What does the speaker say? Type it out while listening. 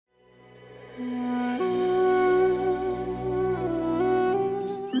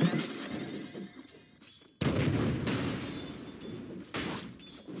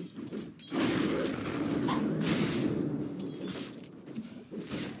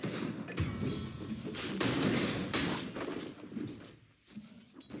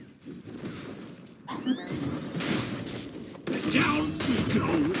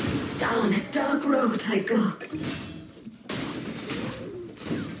Down a dark road I go.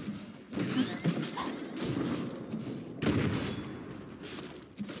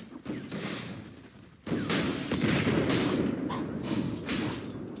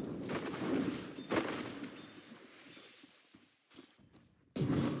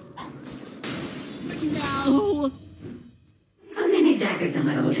 No! How many daggers am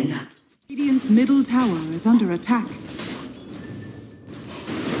I holding up? Radiant's middle tower is under attack.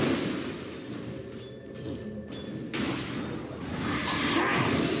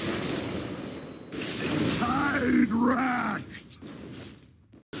 Tide racked!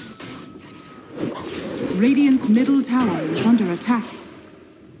 Radiant's middle tower is under attack.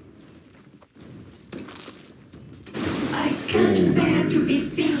 I can't bear to be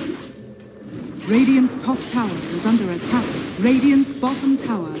seen. Radiant's top tower is under attack. Radiant's bottom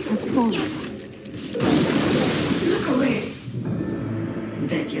tower has fallen. Look away.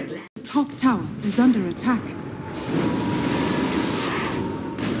 Bet you're glad. Its top tower is under attack.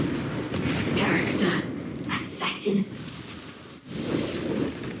 Character. Assassin.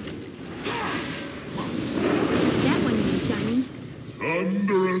 Is that one you, Danny?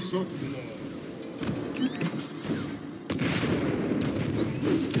 Thunderous applause.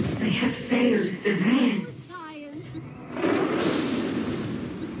 I have failed the veil. Science.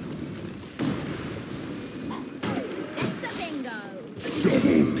 It's a bingo.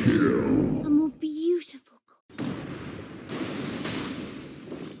 Double kill. A more beautiful.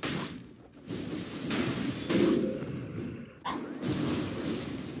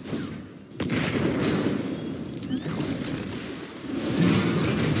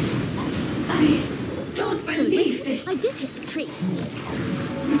 I don't believe this. I did hit the tree.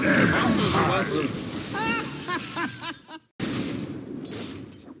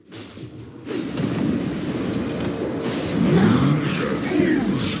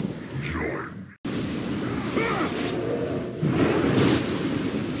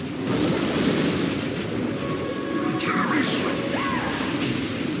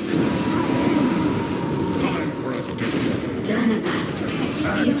 Done about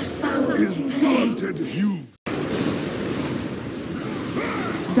is foul play. You.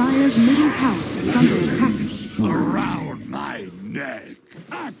 Dire's middle tower is under attack. Around my neck.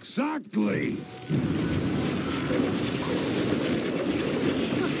 Exactly.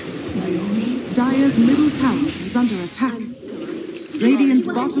 Dire's middle tower is under attack. I'm sorry. Radiant's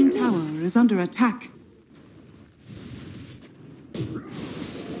bottom tower is under attack.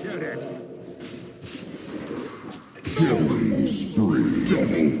 Get it. Killing spree.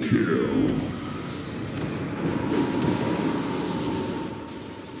 Double kill.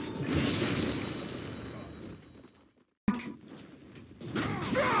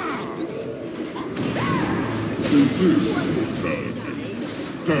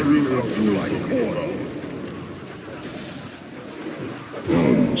 I really don't feel like order.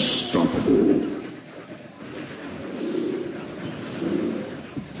 Unstoppable.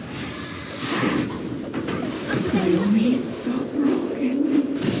 My own hips are broken.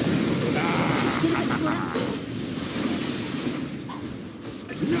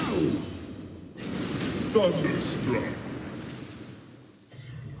 No! Thunderstruck.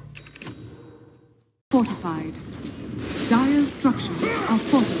 Fortified. Dire's structures are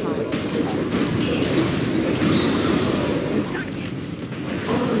fortified.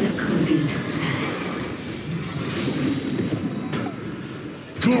 All according to plan.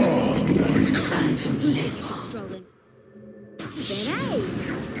 Godlike. Phantom blade. Strolling. Very.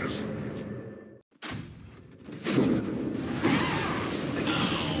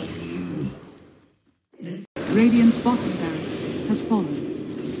 Radiant's bottom barracks has fallen.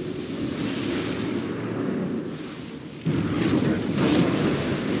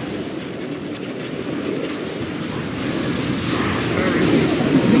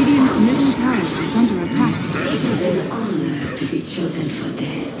 Radiant's middle tower is under attack. It is an honor to be chosen for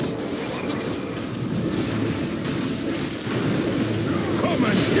death. Come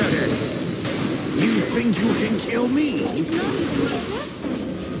and get it! You think you can kill me? It's not even my birthday.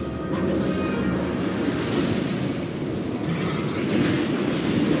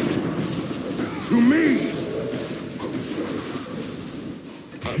 To me!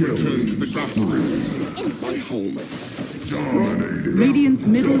 I return to the grassroots. My home. Dominating. Radiant's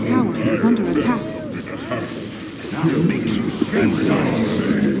middle tower is under attack. I'll make you pay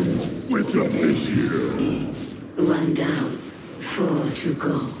with the this here. One down, 4 to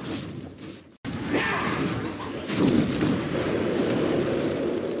go.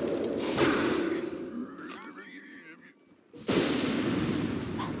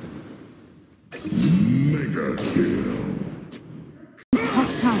 Mega kill. His top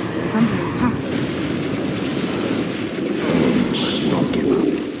tower is under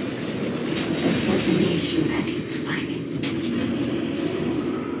Devotion at its finest.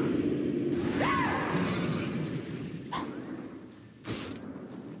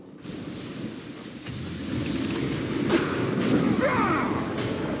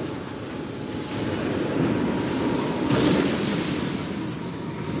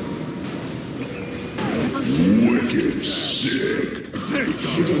 Wicked sick. Take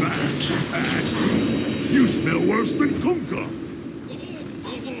Shouldn't that. have trusted your eyes. You smell worse than Kunka.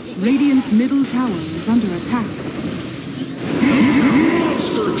 Radiant's middle tower is under attack.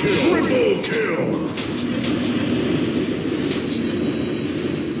 Monster kill. Triple kill.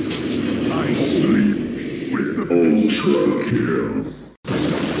 I sleep with the ultra kill.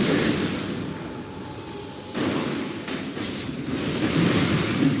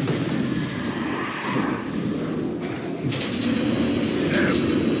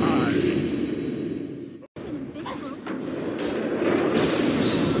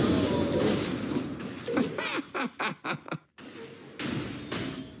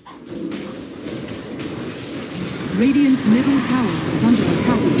 Radiant's middle tower is under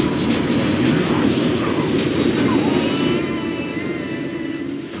attack.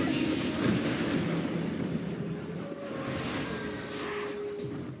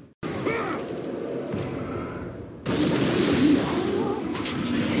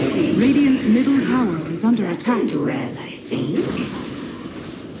 Radiant's middle tower is under attack. Well, I think.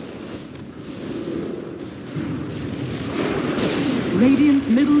 Radiant's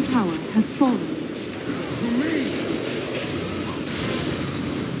middle tower has fallen.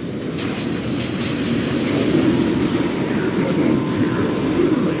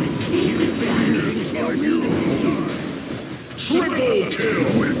 Triple kill.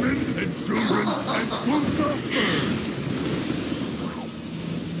 Women and children and Kunka first.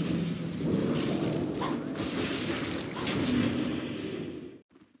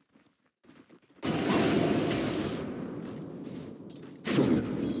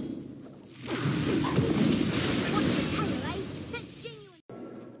 What's the tale, eh? That's genuine.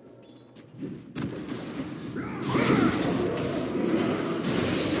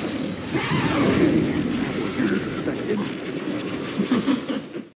 Expected.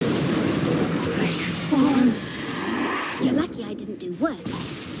 You're lucky I didn't do worse,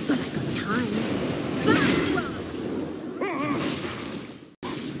 but I got time. Backwards!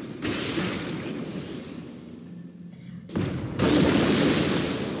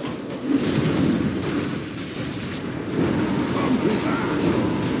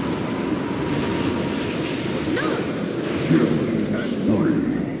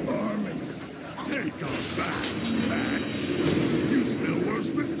 Take us back, Max. You smell worse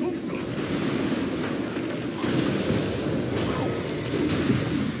than Kunka.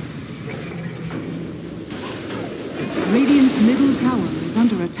 Radiant's middle tower is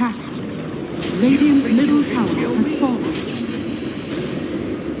under attack. Radiant's middle tower has fallen.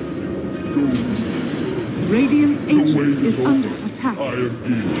 Radiant's ancient is under attack. I am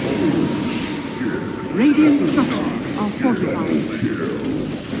being Radiant structures are fortified.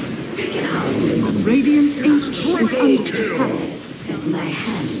 Stick it out. Radiant's ancient is under attack. At my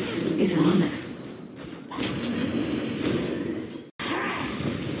hands is an honor.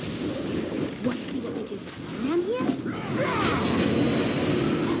 Want to see what they do around here?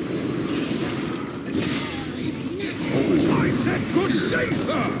 I said good day, sir.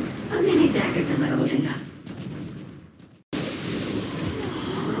 How many daggers am I holding up?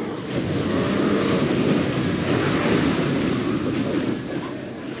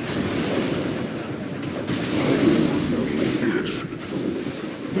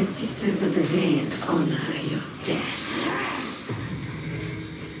 The Sisters of the Veil honor your death.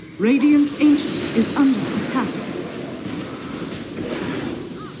 Radiant's ancient is under attack.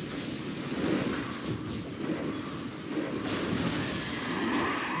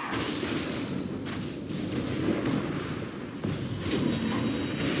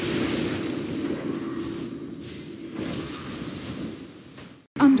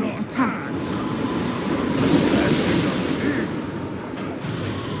 Under attack.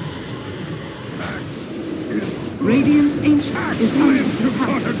 Radiant's ancient is under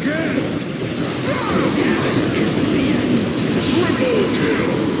attack. Again. Triple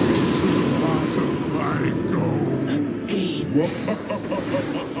kill. I go.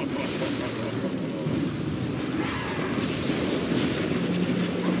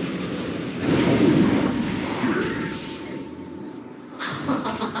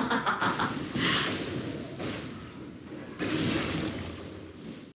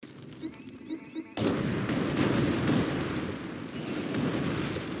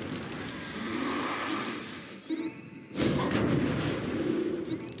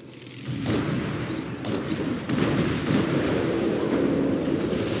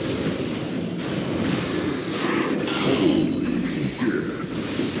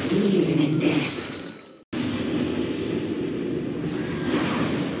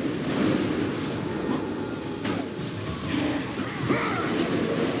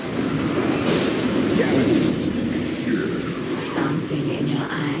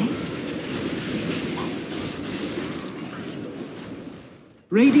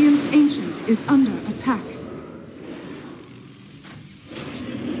 Radiant's Ancient is under attack.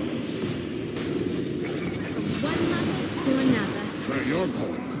 From one level to another. Where you're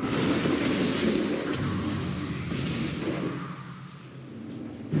going.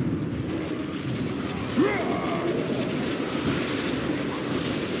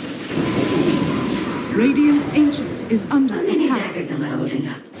 Radiant's Ancient is under How many attack. daggers am I holding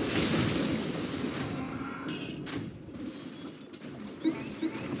up?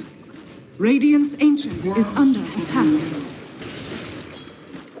 Radiant's Ancient is under attack.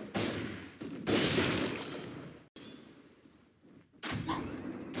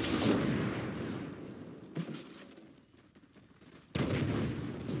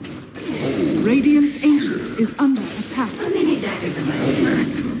 Radiant's Ancient is under attack. How many daggers am I holding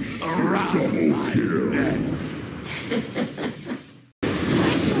up? Around my neck.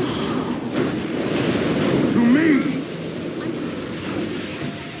 To me!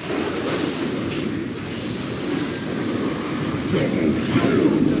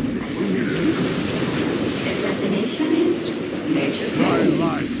 Assassination is nature's My way.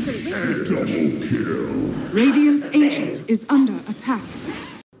 life. Double kill. Radiant's Ancient is under attack.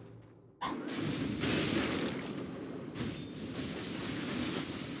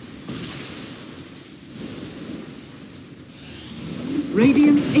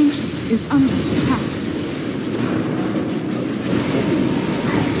 Radiant's Ancient is under attack.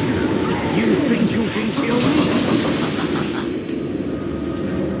 You think you can kill me?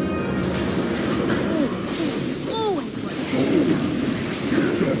 Always worth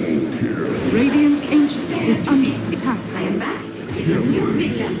Radiant's Ancient is under attack. I am back. You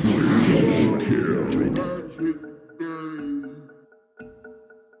victims in mind.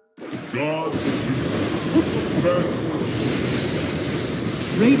 God.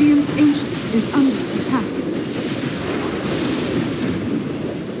 Radiant's Ancient is under attack.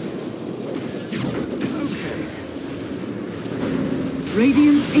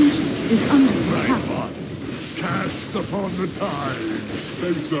 Radiant's Ancient is under attack. Cast upon the tide.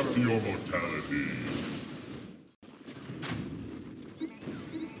 Face up to your mortality.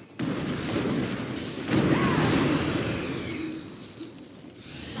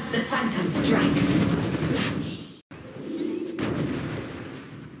 The Phantom strikes.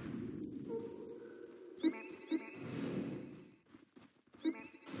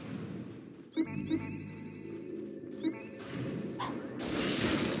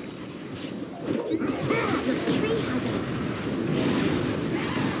 tree huggers.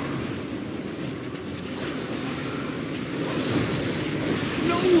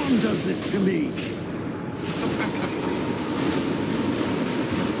 No one does this to me!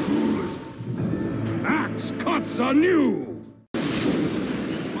 Axe cuts anew!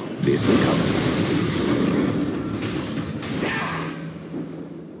 This will come.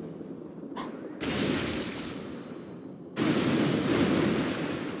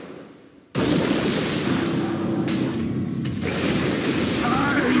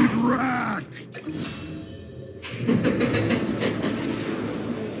 Tide racked!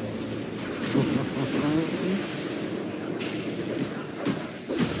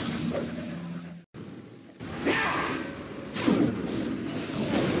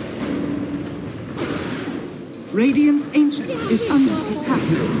 Radiant's Ancient is under attack.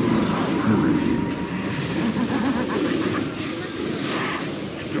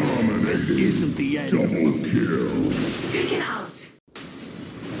 This isn't the end. Double kill. Stick it out!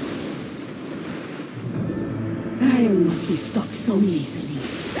 I'll not be stopped so easily.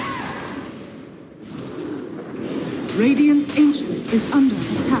 Radiant's Ancient is under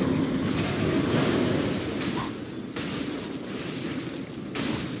attack.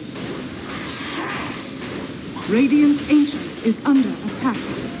 Radiant's Ancient is under attack.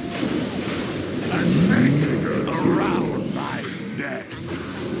 And neck around my neck.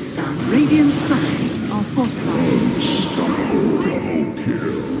 Radiant structures are fortified. Double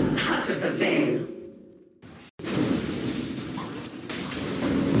kill. Out of the veil!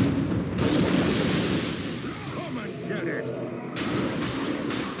 Come and get it.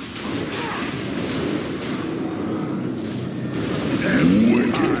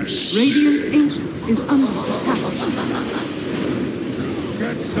 Radiant's Ancient is under attack.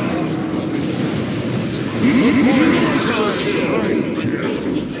 Get some.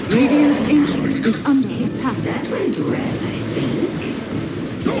 Radiant's Ancient is under attack. That went well, I think.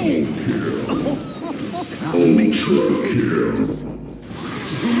 Ultra kill.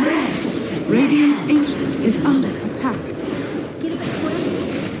 Radiant's Ancient is under attack. Get a bit quick.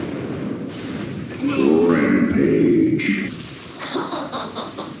 Rampage.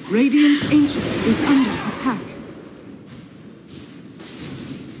 Radiant's Ancient is under attack.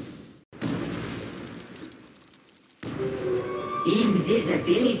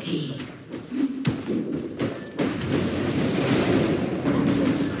 Invisibility.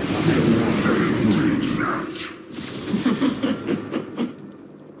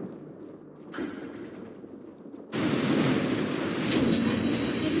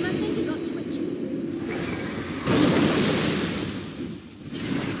 Maybe my finger got twitchy.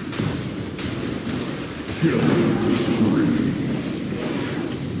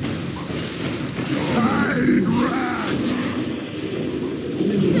 Tide rat!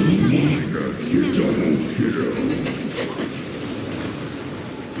 Double kill.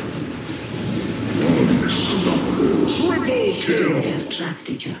 Unstoppable. Triple Shouldn't kill. have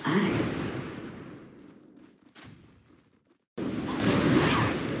trusted your eyes.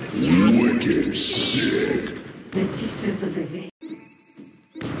 Wicked sick. The Sisters of the Veil.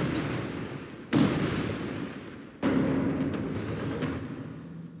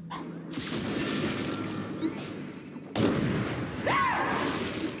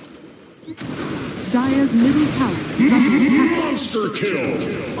 Dire's middle tower is under attack. Monster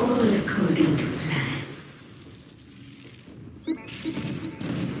kill. All according to plan.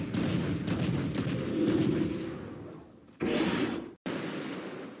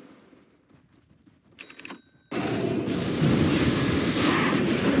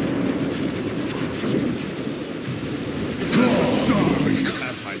 Sorry,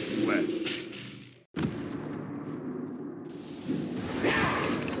 cut my flesh.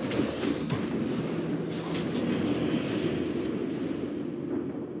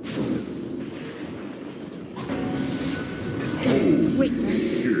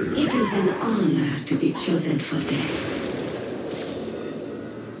 Witness. It is an honor to be chosen for death.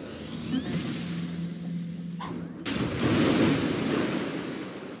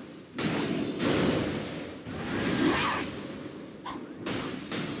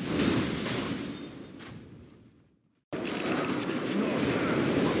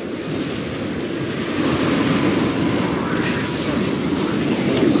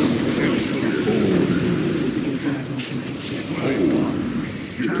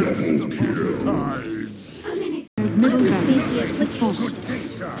 Double kill. Tides. Dire's middle Receive barracks the has fallen.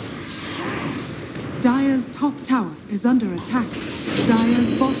 application. Dire's top tower is under attack.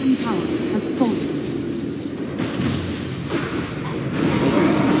 Dire's bottom tower has fallen.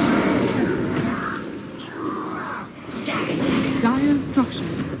 Stagger dagger. Dire's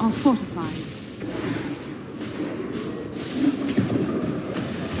structures are fortified.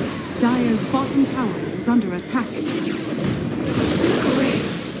 Dire's bottom tower is under attack.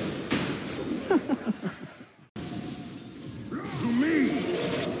 To me.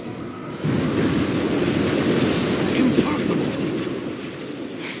 Impossible!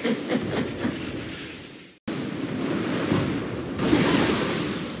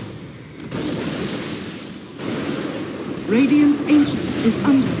 Radiant's ancient is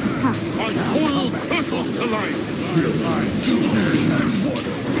under attack. I boil turtles to life.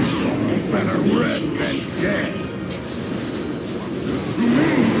 Assassination at its dead. best.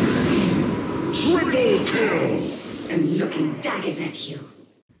 Triple kill. I'm looking daggers at you.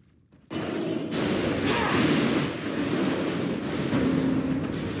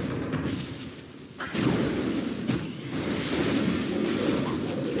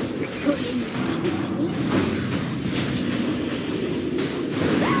 Put in your stabby stabby.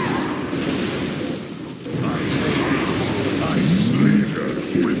 I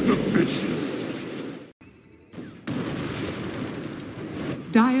sleep with the fishes.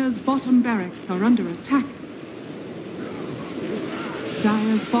 Dire's bottom barracks are under attack.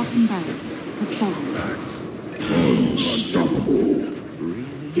 Dire's bottom barracks has fallen. Unstoppable.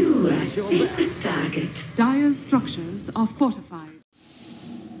 You are a sacred target. Dire's structures are fortified.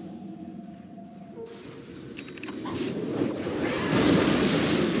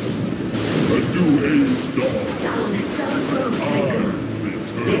 A new age dawn. Down a dark road I go.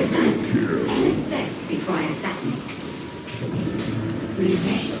 Next time, Kill. I'll assess before I assassinate.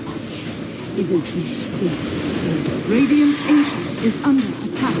 Revenge. Isn't this best served? Radiant's ancient is under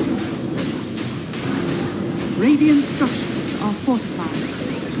attack. Radiant structures are fortified.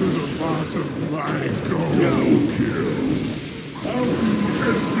 To the bottom I go. Double kill. Out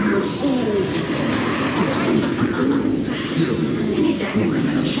as the Tiny are indestructible. Any daggers in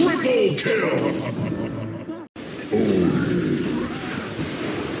my triple kill.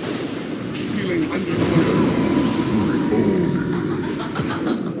 Feeling under the weather.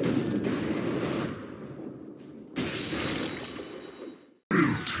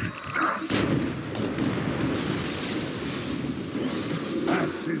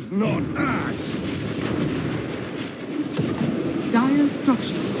 Axe is not axe. Dire's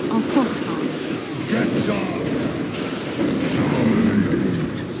structures are fortified. Get some.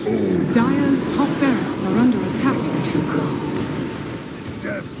 Dire's top barracks are under attack. To go.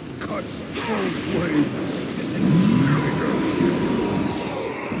 Death cuts both ways.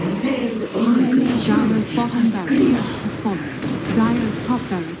 The veiled oracle Dire's shows bottom us barracks clear. has fallen. Dire's top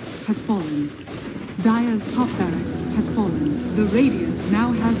barracks has fallen. Dire's top barracks has fallen. The Radiant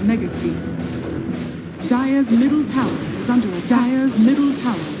now have mega creeps. Dire's middle tower is under attack. Dire's middle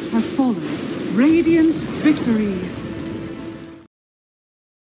tower has fallen. Radiant victory.